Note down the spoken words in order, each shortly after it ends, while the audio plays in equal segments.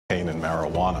cocaine and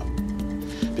marijuana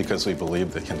because we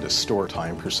believe they can distort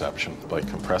time perception by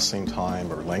compressing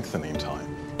time or lengthening time.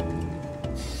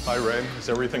 Hi, Ray. Is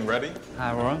everything ready?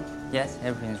 Hi, Ron. Yes,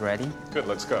 everything's ready. Good,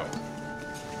 let's go.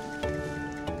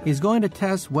 He's going to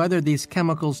test whether these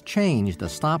chemicals change the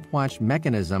stopwatch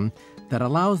mechanism that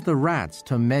allows the rats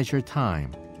to measure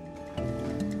time.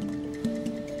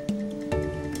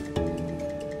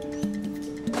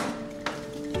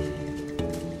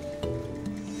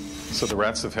 So the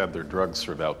rats have had their drugs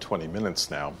for about 20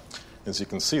 minutes now. As you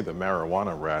can see, the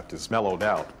marijuana rat is mellowed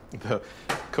out. The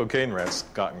cocaine rat's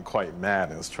gotten quite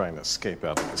mad and is trying to escape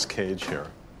out of this cage here.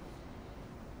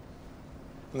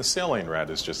 And the saline rat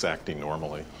is just acting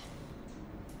normally.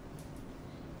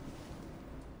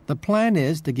 The plan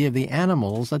is to give the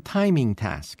animals a timing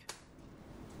task.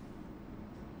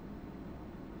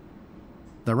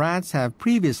 The rats have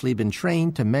previously been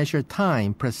trained to measure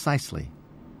time precisely.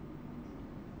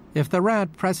 If the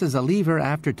rat presses a lever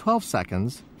after 12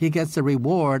 seconds, he gets the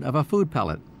reward of a food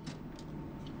pellet.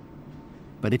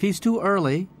 But if he's too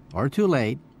early or too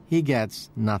late, he gets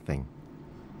nothing.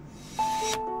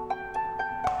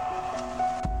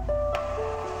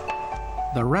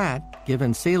 The rat,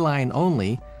 given saline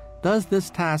only, does this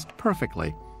task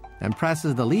perfectly and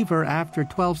presses the lever after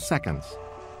 12 seconds,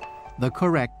 the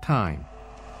correct time.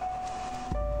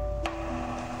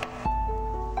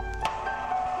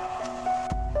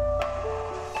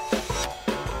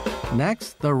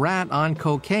 Next, the rat on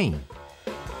cocaine.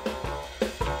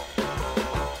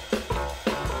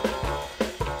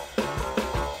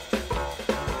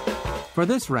 For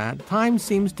this rat, time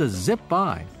seems to zip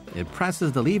by. It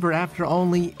presses the lever after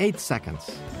only 8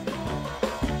 seconds.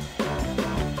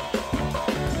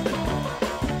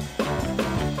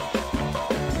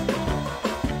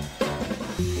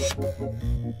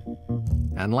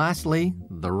 And lastly,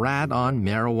 the rat on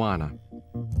marijuana.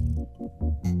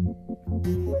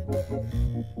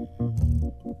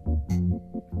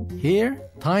 Here,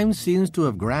 time seems to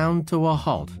have ground to a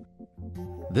halt.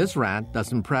 This rat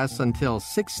doesn't press until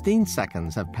 16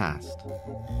 seconds have passed.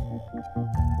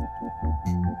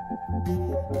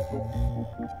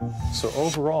 So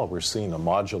overall, we're seeing a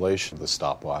modulation of the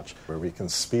stopwatch, where we can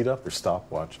speed up the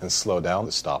stopwatch and slow down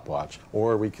the stopwatch,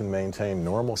 or we can maintain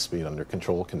normal speed under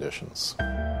control conditions.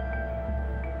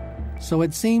 So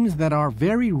it seems that our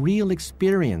very real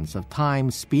experience of time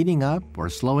speeding up or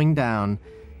slowing down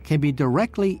can be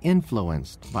directly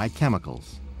influenced by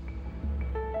chemicals.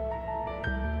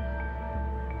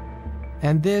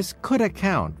 And this could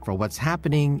account for what's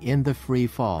happening in the free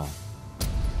fall.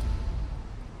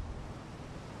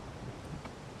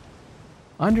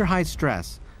 Under high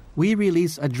stress, we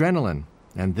release adrenaline,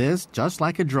 and this, just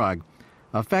like a drug,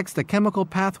 affects the chemical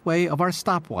pathway of our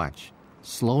stopwatch,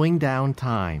 slowing down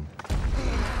time.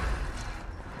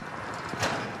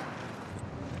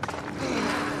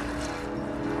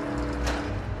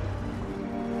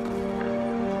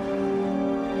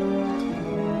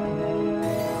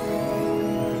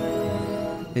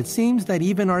 It seems that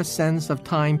even our sense of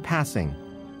time passing,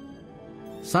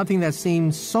 something that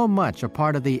seems so much a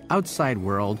part of the outside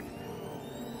world,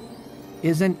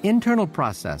 is an internal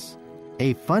process,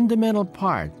 a fundamental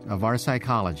part of our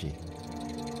psychology.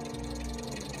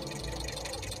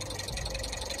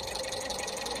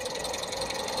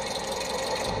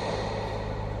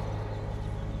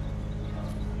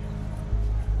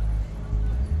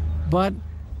 But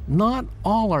not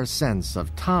all our sense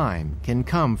of time can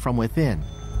come from within.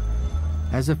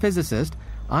 As a physicist,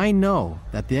 I know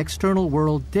that the external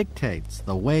world dictates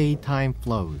the way time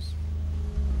flows.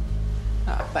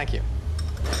 Thank you.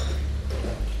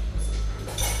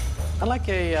 I'd like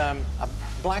a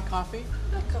black coffee.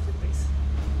 Black coffee, please.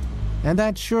 And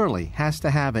that surely has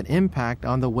to have an impact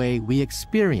on the way we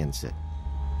experience it.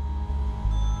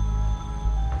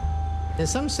 In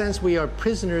some sense, we are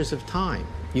prisoners of time.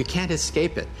 You can't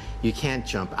escape it. You can't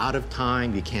jump out of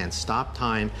time. You can't stop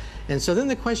time. And so then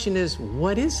the question is,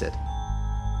 what is it?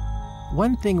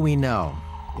 One thing we know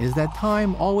is that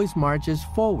time always marches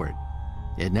forward.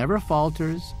 It never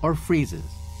falters or freezes.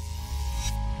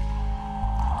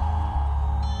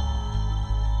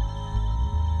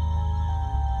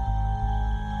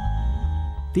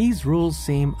 These rules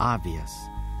seem obvious,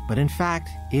 but in fact,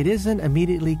 it isn't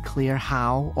immediately clear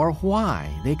how or why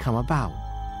they come about.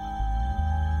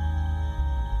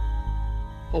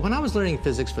 Well, when I was learning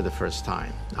physics for the first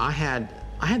time, I had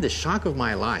the shock of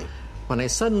my life when I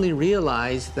suddenly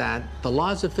realized that the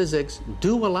laws of physics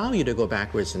do allow you to go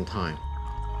backwards in time.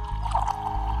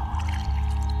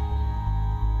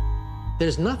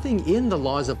 There's nothing in the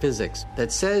laws of physics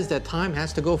that says that time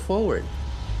has to go forward.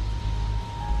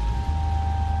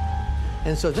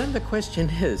 And so then the question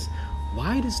is,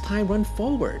 why does time run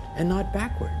forward and not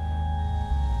backward?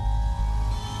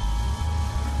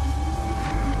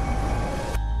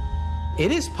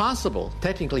 It is possible,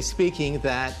 technically speaking,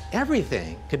 that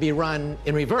everything could be run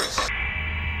in reverse.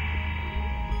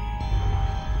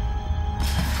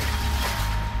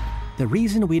 The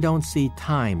reason we don't see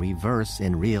time reverse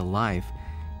in real life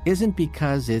isn't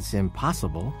because it's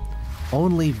impossible,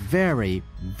 only very,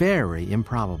 very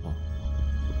improbable.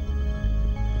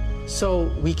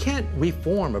 So we can't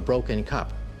reform a broken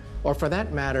cup, or for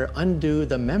that matter, undo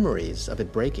the memories of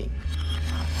it breaking.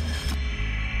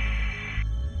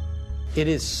 It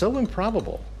is so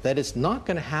improbable that it's not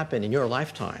going to happen in your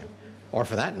lifetime, or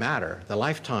for that matter, the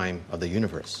lifetime of the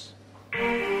universe.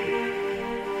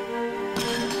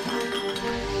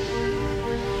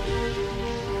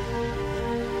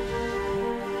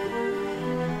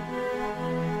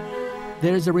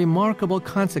 There's a remarkable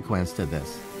consequence to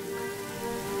this.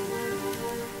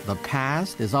 The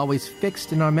past is always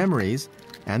fixed in our memories,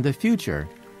 and the future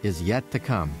is yet to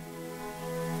come.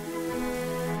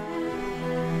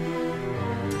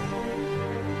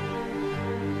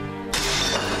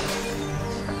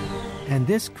 And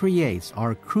this creates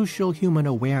our crucial human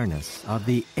awareness of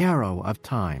the arrow of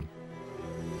time,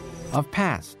 of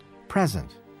past,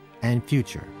 present, and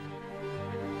future.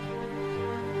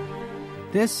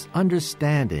 This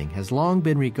understanding has long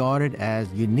been regarded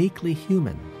as uniquely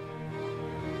human.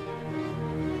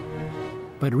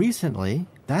 But recently,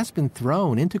 that's been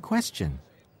thrown into question.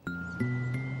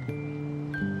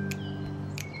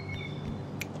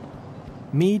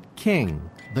 Meet King,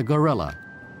 the gorilla.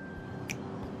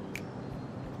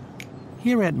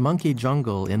 Here at Monkey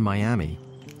Jungle in Miami,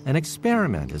 an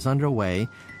experiment is underway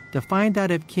to find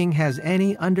out if King has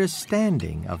any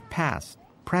understanding of past,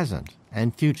 present,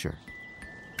 and future.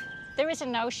 There is a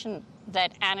notion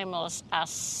that animals are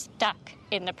stuck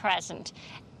in the present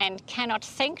and cannot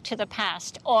think to the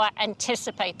past or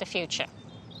anticipate the future.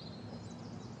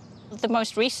 The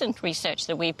most recent research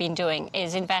that we've been doing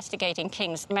is investigating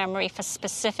King's memory for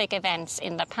specific events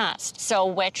in the past. So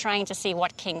we're trying to see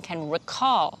what King can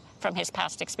recall from his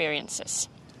past experiences.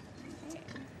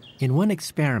 In one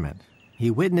experiment, he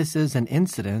witnesses an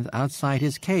incident outside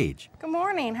his cage. Good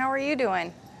morning. How are you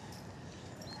doing?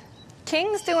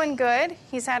 King's doing good.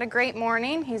 He's had a great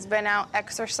morning. He's been out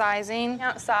exercising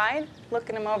outside.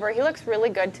 Looking him over. He looks really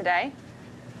good today.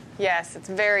 Yes, it's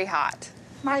very hot.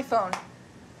 My phone.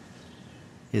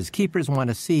 His keepers want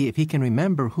to see if he can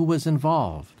remember who was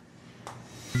involved.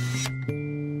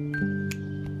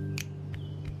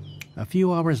 A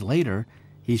few hours later,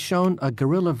 he's shown a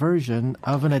gorilla version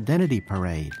of an identity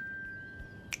parade.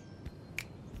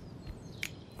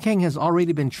 King has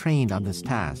already been trained on this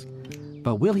task,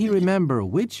 but will he remember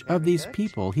which of these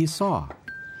people he saw?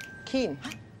 King,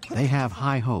 They have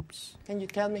high hopes. can you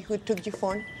tell me who took your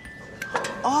phone?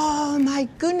 Oh, my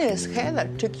goodness, Heather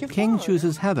took your phone. King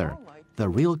chooses Heather, the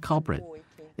real culprit.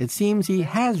 It seems he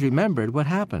has remembered what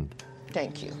happened,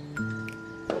 Thank you.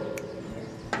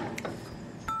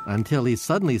 until he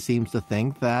suddenly seems to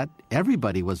think that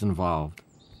everybody was involved.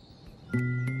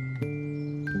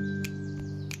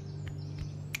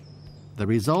 The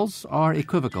results are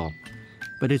equivocal,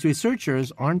 but his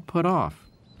researchers aren't put off.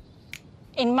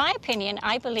 In my opinion,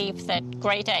 I believe that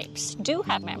great apes do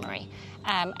have memory,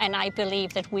 and I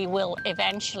believe that we will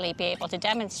eventually be able to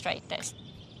demonstrate this.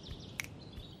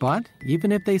 But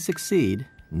even if they succeed,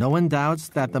 no one doubts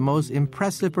that the most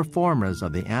impressive performers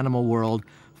of the animal world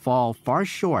fall far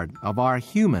short of our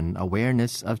human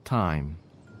awareness of time.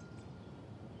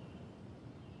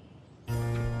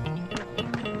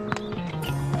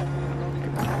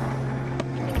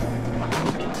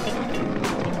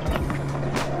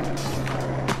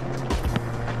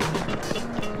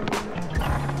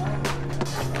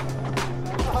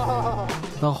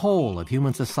 The whole of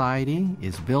human society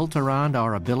is built around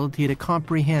our ability to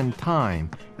comprehend time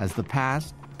as the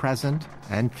past, present,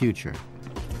 and future.